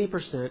column of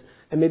 80%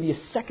 and maybe a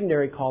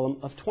secondary column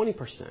of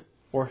 20%,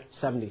 or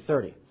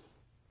 70-30.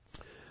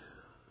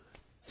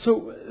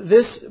 So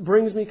this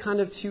brings me kind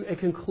of to a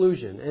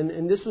conclusion,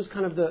 and this was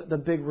kind of the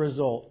big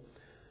result,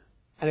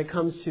 and it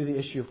comes to the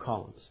issue of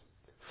columns.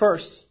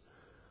 First,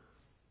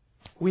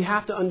 we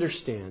have to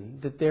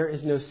understand that there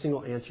is no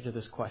single answer to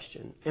this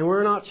question. And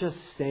we're not just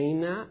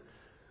saying that.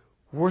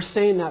 We're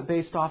saying that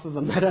based off of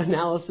a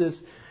meta-analysis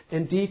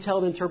and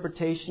detailed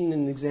interpretation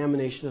and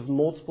examination of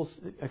multiple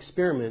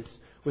experiments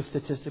with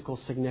statistical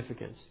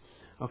significance.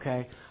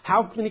 Okay?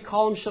 How many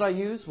columns should I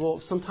use?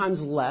 Well, sometimes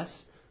less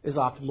is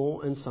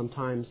optimal and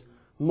sometimes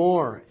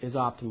more is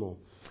optimal.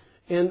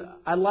 And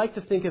I like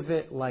to think of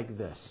it like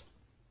this.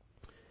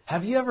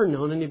 Have you ever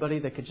known anybody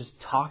that could just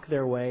talk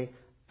their way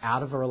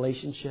out of a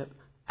relationship,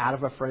 out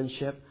of a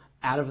friendship,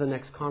 out of the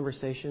next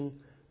conversation?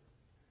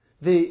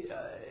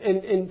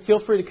 And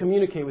feel free to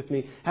communicate with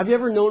me. Have you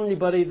ever known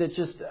anybody that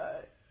just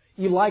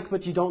you like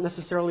but you don't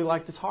necessarily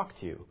like to talk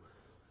to?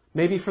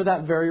 Maybe for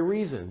that very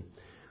reason.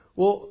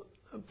 Well,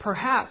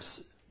 perhaps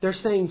they're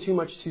saying too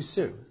much too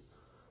soon.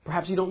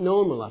 Perhaps you don't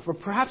know them enough. Or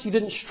perhaps you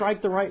didn't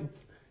strike the right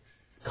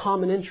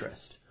common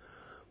interest.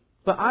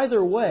 But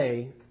either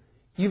way,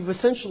 you've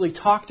essentially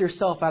talked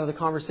yourself out of the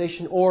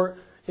conversation, or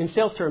in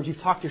sales terms,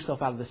 you've talked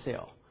yourself out of the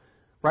sale.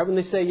 Right when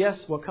they say yes,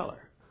 what color?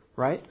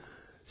 Right?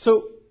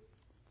 So,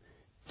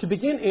 to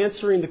begin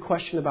answering the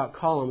question about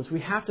columns,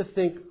 we have to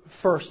think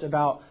first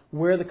about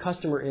where the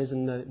customer is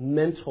in the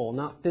mental,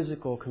 not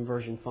physical,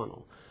 conversion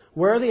funnel.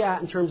 Where are they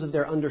at in terms of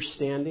their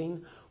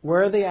understanding?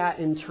 Where are they at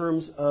in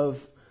terms of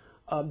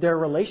their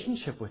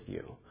relationship with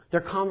you,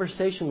 their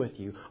conversation with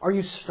you? Are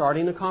you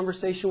starting a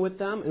conversation with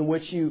them in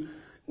which you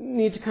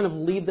need to kind of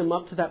lead them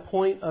up to that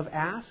point of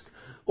ask?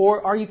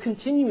 Or are you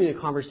continuing a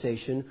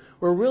conversation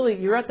where really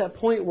you're at that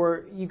point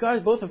where you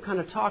guys both have kind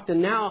of talked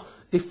and now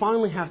they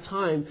finally have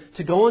time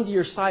to go onto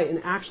your site and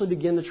actually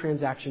begin the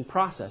transaction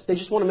process? They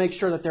just want to make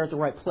sure that they're at the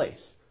right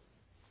place.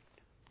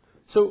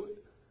 So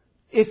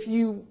if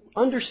you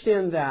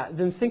understand that,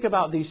 then think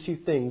about these 2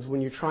 things when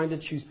you're trying to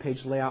choose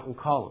page layout and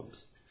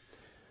columns.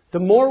 The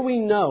more we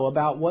know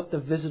about what the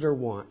visitor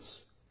wants,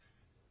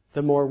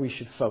 the more we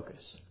should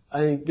focus.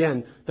 And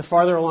again, the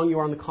farther along you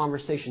are in the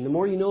conversation, the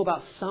more you know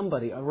about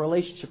somebody, a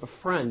relationship, a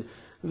friend,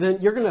 then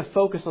you're going to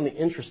focus on the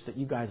interests that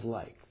you guys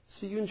like.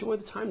 So you enjoy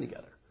the time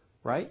together,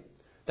 right?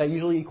 that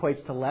usually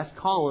equates to less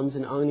columns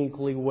and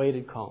unequally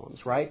weighted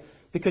columns, right?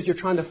 Because you're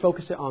trying to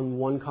focus it on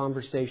one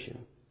conversation.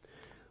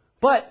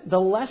 But the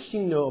less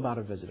you know about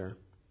a visitor,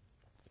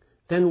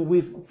 then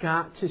we've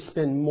got to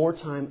spend more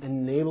time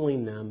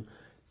enabling them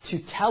to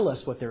tell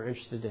us what they're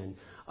interested in.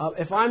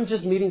 If I'm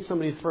just meeting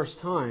somebody the first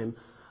time,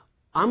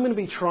 I'm going to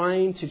be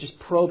trying to just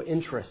probe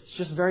interests,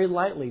 just very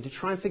lightly, to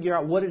try and figure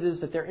out what it is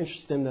that they're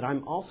interested in that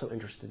I'm also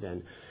interested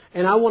in.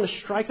 And I want to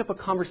strike up a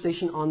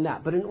conversation on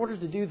that. But in order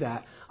to do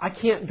that, I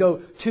can't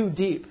go too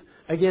deep.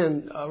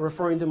 Again,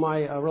 referring to my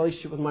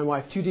relationship with my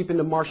wife, too deep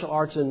into martial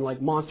arts and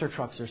like monster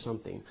trucks or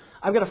something.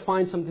 I've got to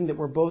find something that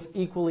we're both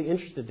equally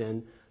interested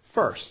in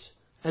first,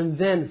 and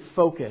then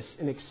focus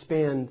and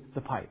expand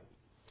the pipe.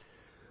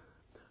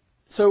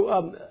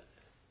 So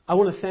I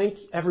want to thank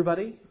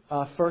everybody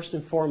first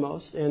and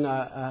foremost, and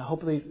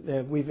hopefully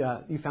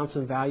you found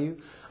some value.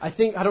 I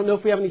don't know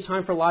if we have any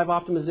time for live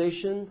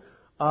optimization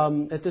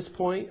at this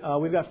point.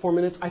 We've got 4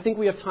 minutes. I think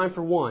we have time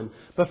for one.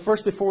 But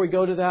first, before we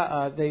go to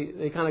that,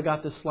 they kind of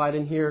got this slide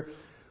in here.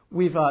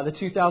 We've the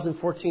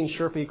 2014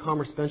 Sherpa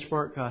e-commerce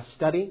benchmark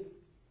study.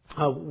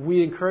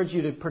 We encourage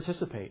you to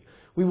participate.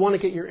 We want to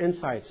get your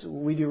insights.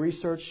 We do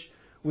research.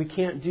 We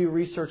can't do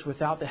research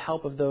without the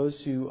help of those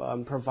who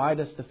provide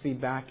us the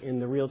feedback in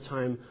the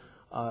real-time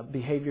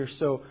behavior.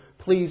 So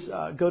please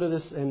go to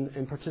this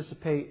and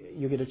participate.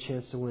 You'll get a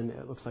chance to win.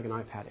 It looks like an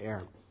iPad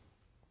Air.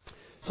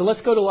 So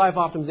let's go to live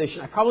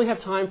optimization. I probably have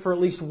time for at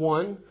least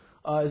one.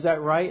 Is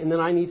that right? And then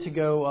I need to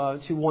go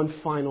to one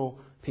final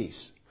piece.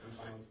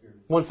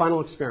 One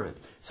final experiment.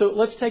 So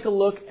let's take a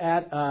look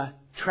at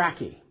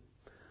Tracky.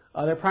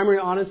 Their primary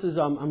audience is,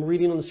 I'm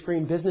reading on the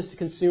screen, business to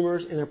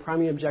consumers, and their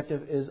primary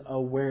objective is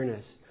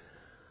awareness.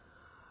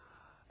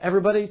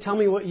 Everybody, tell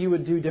me what you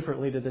would do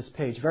differently to this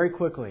page very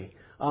quickly.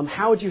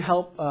 How would you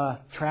help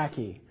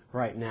Tracky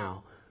right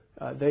now?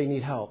 They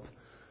need help.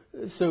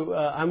 So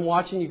I'm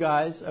watching you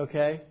guys,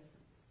 okay?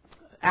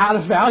 Add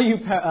a value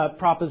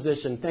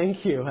proposition.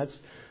 Thank you.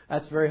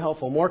 That's very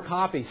helpful. More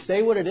copy.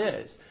 Say what it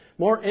is.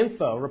 More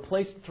info.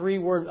 Replace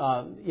 3-word,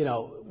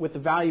 with the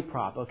value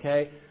prop,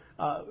 okay?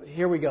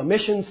 Here we go.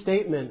 Mission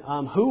statement.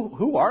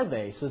 Who are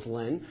they, says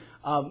Lynn.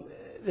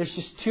 There's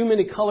just too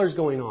many colors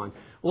going on.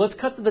 Well, let's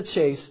cut to the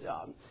chase.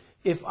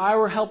 If I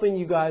were helping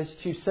you guys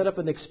to set up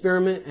an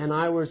experiment and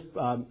I was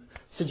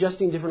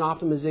suggesting different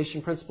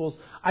optimization principles,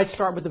 I'd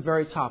start with the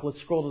very top.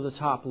 Let's scroll to the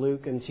top,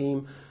 Luke and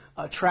team.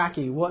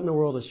 Tracky. What in the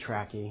world is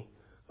Tracky?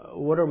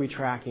 What are we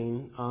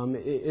tracking?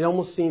 It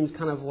almost seems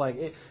kind of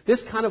like,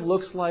 this kind of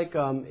looks like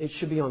it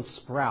should be on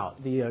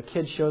Sprout, the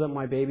kids show that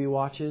my baby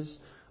watches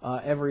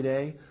every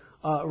day.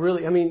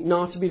 Really,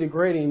 not to be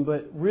degrading,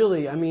 but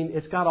really,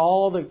 it's got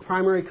all the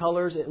primary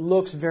colors. It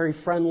looks very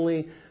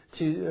friendly.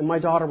 My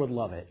daughter would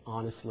love it,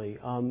 honestly,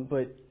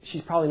 but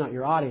she's probably not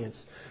your audience.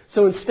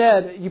 So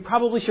instead, you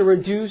probably should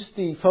reduce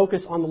the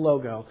focus on the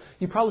logo.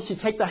 You probably should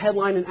take the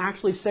headline and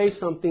actually say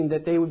something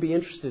that they would be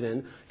interested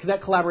in.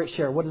 Connect, collaborate,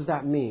 share. What does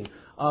that mean?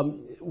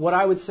 What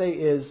I would say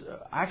is,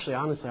 actually,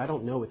 honestly, I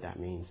don't know what that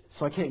means,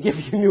 so I can't give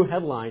you a new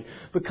headline.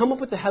 But come up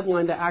with a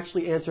headline that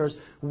actually answers,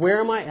 where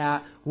am I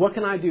at, what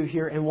can I do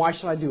here, and why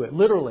should I do it?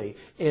 Literally,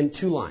 in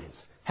 2 lines.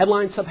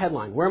 Headline,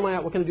 subheadline. Where am I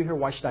at, what can I do here,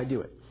 why should I do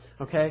it?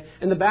 Okay?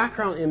 And the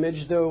background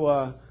image,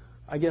 though,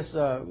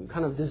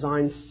 kind of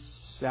design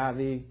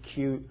savvy,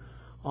 cute,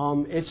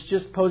 it's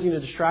just posing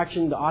a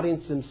distraction. The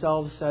audience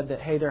themselves said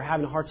that, hey, they're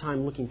having a hard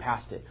time looking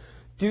past it.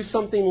 Do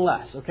something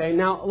less, okay?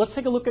 Now, let's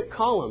take a look at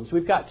columns.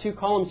 We've got 2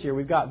 columns here.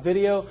 We've got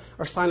video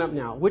or sign up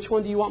now. Which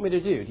one do you want me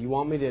to do? Do you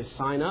want me to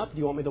sign up? Do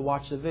you want me to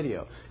watch the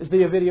video? Is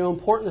the video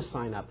important to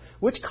sign up?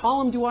 Which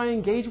column do I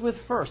engage with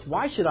first?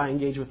 Why should I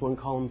engage with one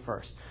column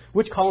first?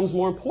 Which column is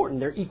more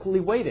important? They're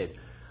equally weighted.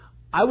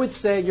 I would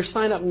say your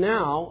sign up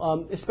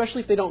now,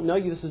 especially if they don't know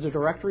you, this is a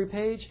directory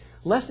page,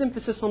 less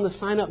emphasis on the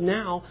sign up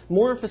now,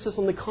 more emphasis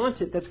on the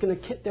content that's going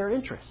to get their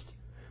interest,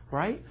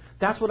 right?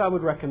 That's what I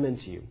would recommend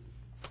to you.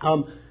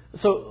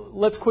 So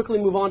let's quickly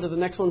move on to the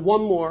next one.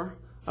 One more,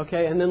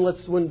 okay, and then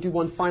let's do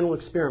one final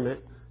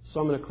experiment. So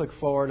I'm going to click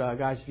forward.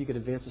 Guys, if you could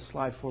advance the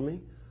slide for me.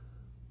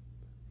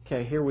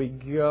 Okay, here we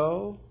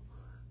go.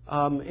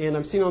 And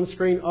I'm seeing on the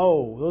screen,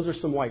 those are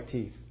some white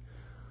teeth.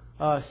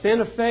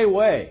 Santa Fe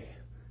Way.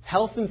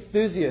 Health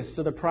enthusiasts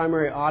are the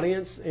primary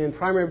audience, and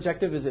primary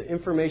objective is an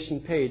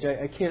information page.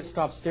 I can't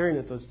stop staring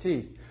at those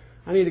teeth.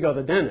 I need to go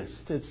to the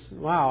dentist.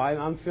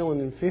 I'm feeling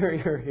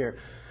inferior here.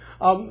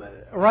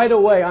 Right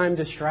away, I'm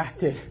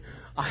distracted.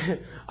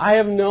 I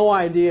have no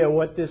idea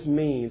what this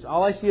means.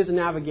 All I see is a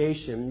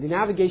navigation. The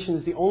navigation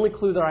is the only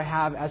clue that I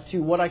have as to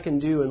what I can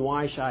do and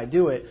why should I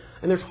do it.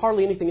 And there's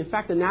hardly anything. In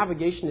fact, the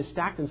navigation is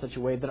stacked in such a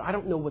way that I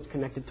don't know what's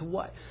connected to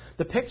what.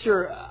 The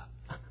picture...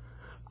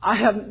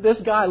 this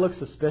guy looks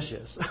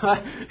suspicious.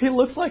 He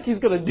looks like he's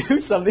going to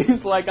do something.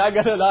 He's like, I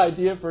got an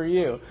idea for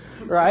you,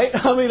 right?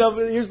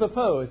 Here's the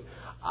pose.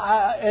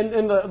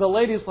 And the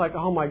lady's like,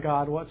 oh my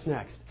God, what's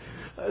next?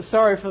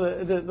 Sorry for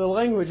the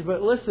language,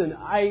 but listen,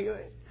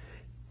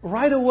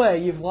 right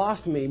away you've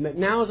lost me. But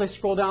now as I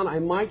scroll down, I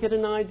might get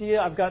an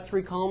idea. I've got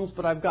 3 columns,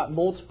 but I've got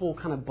multiple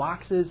kind of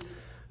boxes.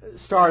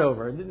 start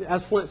over.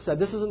 As Flint said,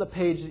 this isn't the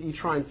page that you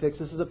try and fix.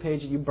 This is the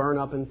page that you burn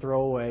up and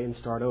throw away and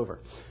start over.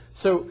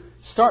 So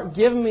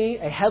give me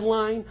a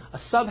headline, a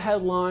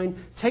subheadline,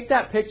 take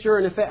that picture,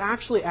 and if it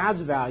actually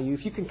adds value,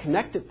 if you can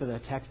connect it to the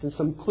text in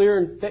some clear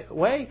and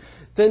way,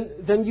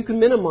 then you can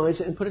minimize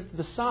it and put it to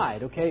the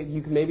side, okay?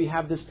 You can maybe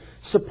have this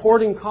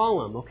supporting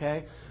column,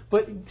 okay?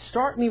 But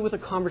start me with a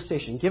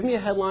conversation. Give me a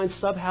headline,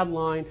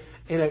 subheadline,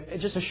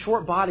 and just a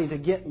short body to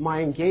get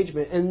my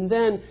engagement, and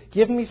then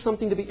give me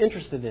something to be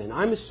interested in.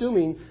 I'm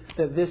assuming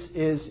that this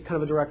is kind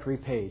of a directory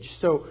page.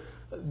 So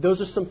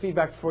those are some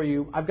feedback for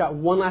you. I've got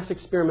one last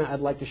experiment I'd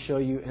like to show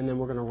you, and then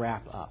we're going to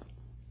wrap up.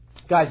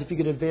 Guys, if you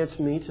could advance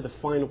me to the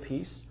final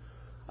piece,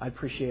 I'd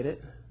appreciate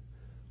it.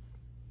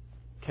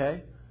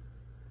 Okay?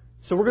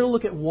 So we're going to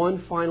look at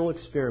one final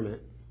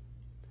experiment.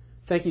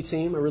 Thank you,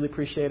 team. I really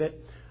appreciate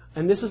it.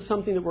 And this is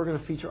something that we're going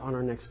to feature on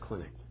our next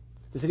clinic.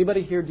 Does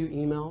anybody here do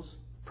emails?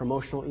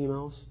 Promotional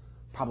emails?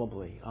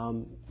 Probably.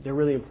 They're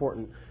really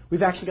important.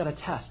 We've actually got a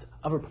test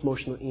of a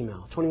promotional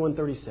email,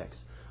 2136,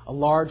 a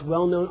large,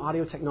 well-known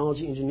audio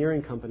technology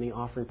engineering company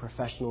offering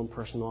professional and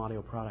personal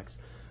audio products.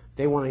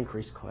 They want to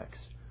increase clicks.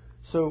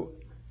 So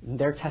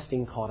they're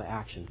testing call to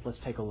action. Let's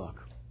take a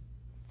look.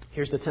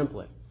 Here's the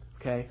template.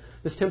 Okay,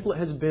 this template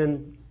has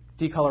been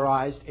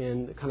decolorized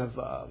and kind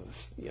of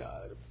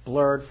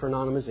blurred for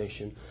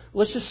anonymization.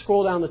 Let's just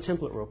scroll down the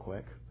template real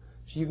quick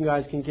so you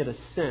guys can get a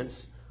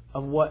sense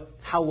of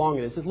how long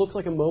it is. It looks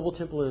like a mobile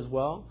template as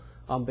well,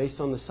 based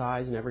on the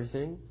size and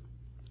everything.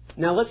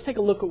 Now let's take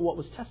a look at what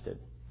was tested.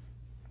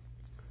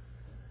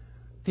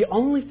 The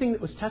only thing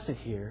that was tested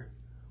here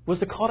was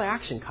the call to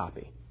action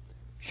copy.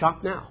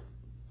 Shop now.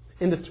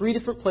 In the 3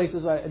 different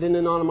places, I didn't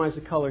anonymize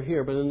the color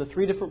here, but in the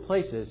 3 different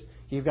places,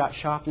 you've got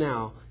Shop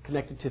Now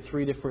connected to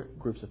 3 different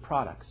groups of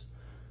products.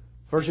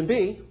 Version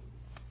B,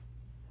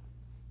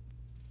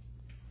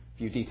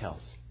 view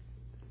details.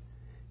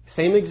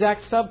 Same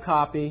exact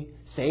subcopy,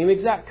 same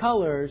exact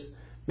colors,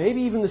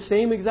 maybe even the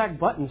same exact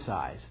button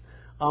size.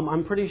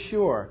 I'm pretty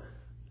sure.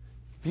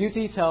 View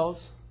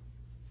details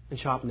and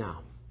Shop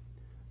Now.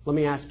 Let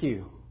me ask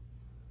you,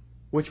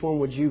 which one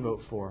would you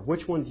vote for?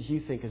 Which one do you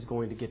think is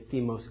going to get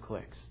the most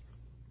clicks?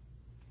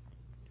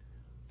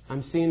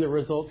 I'm seeing the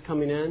results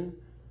coming in.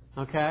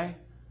 Okay?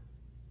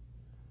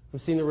 I'm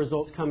seeing the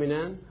results coming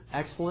in.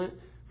 Excellent.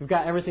 We've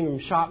got everything from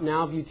Shop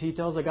Now, View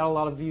Details. I got a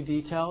lot of View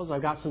Details.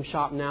 I've got some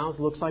Shop Nows.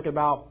 Looks like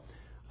about,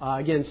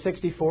 again,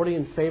 60-40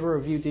 in favor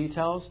of View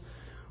Details.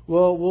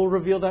 We'll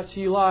reveal that to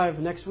you live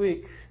next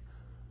week.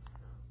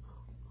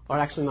 Or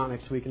actually not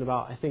next week, in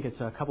about, I think it's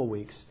a couple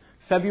weeks.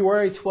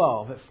 February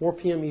 12 at 4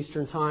 p.m.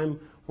 Eastern Time.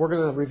 We're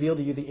going to reveal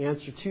to you the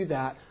answer to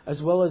that,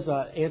 as well as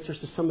answers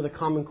to some of the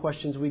common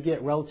questions we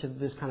get relative to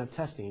this kind of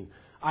testing,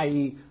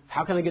 i.e.,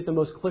 how can I get the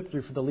most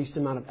click-through for the least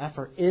amount of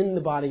effort in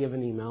the body of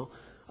an email?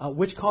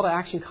 Which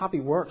call-to-action copy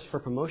works for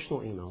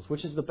promotional emails?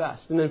 Which is the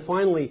best? And then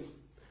finally,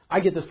 I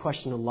get this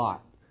question a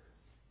lot.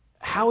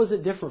 How is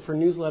it different for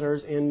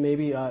newsletters and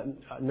maybe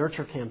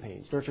nurture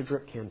campaigns, nurture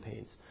drip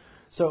campaigns?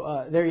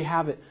 So there you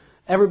have it.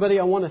 Everybody,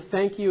 I want to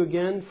thank you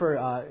again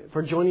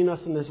for joining us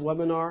in this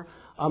webinar.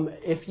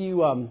 If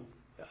you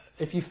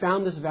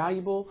found this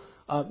valuable,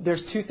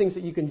 there's 2 things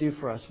that you can do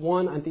for us.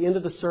 One, at the end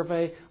of the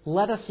survey,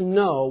 let us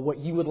know what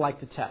you would like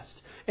to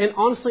test. And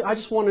honestly, I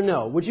just want to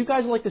know, would you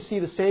guys like to see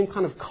the same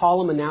kind of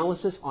column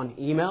analysis on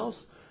emails?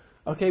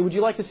 Okay, would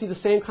you like to see the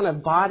same kind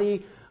of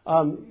body,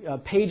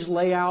 page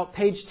layout,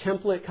 page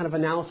template kind of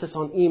analysis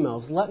on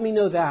emails? Let me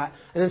know that.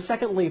 And then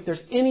secondly, if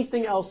there's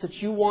anything else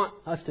that you want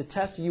us to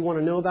test, you want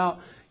to know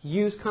about,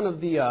 use kind of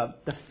the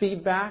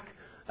feedback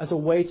as a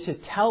way to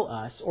tell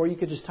us, or you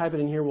could just type it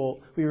in here.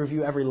 We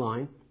review every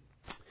line.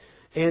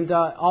 And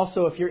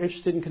also, if you're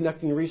interested in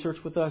conducting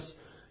research with us,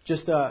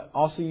 just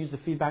also use the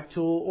feedback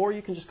tool, or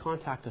you can just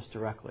contact us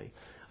directly.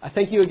 I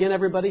thank you again,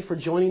 everybody, for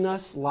joining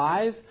us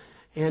live,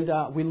 and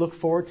we look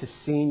forward to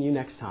seeing you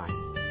next time.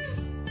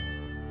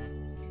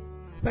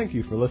 Thank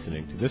you for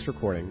listening to this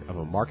recording of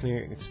a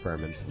Marketing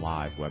Experiments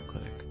live web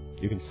clinic.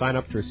 You can sign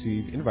up to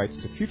receive invites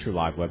to future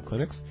live web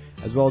clinics,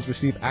 as well as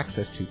receive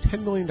access to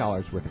 $10 million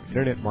worth of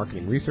internet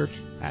marketing research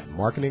at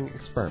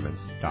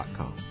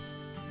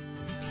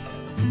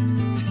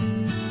marketingexperiments.com.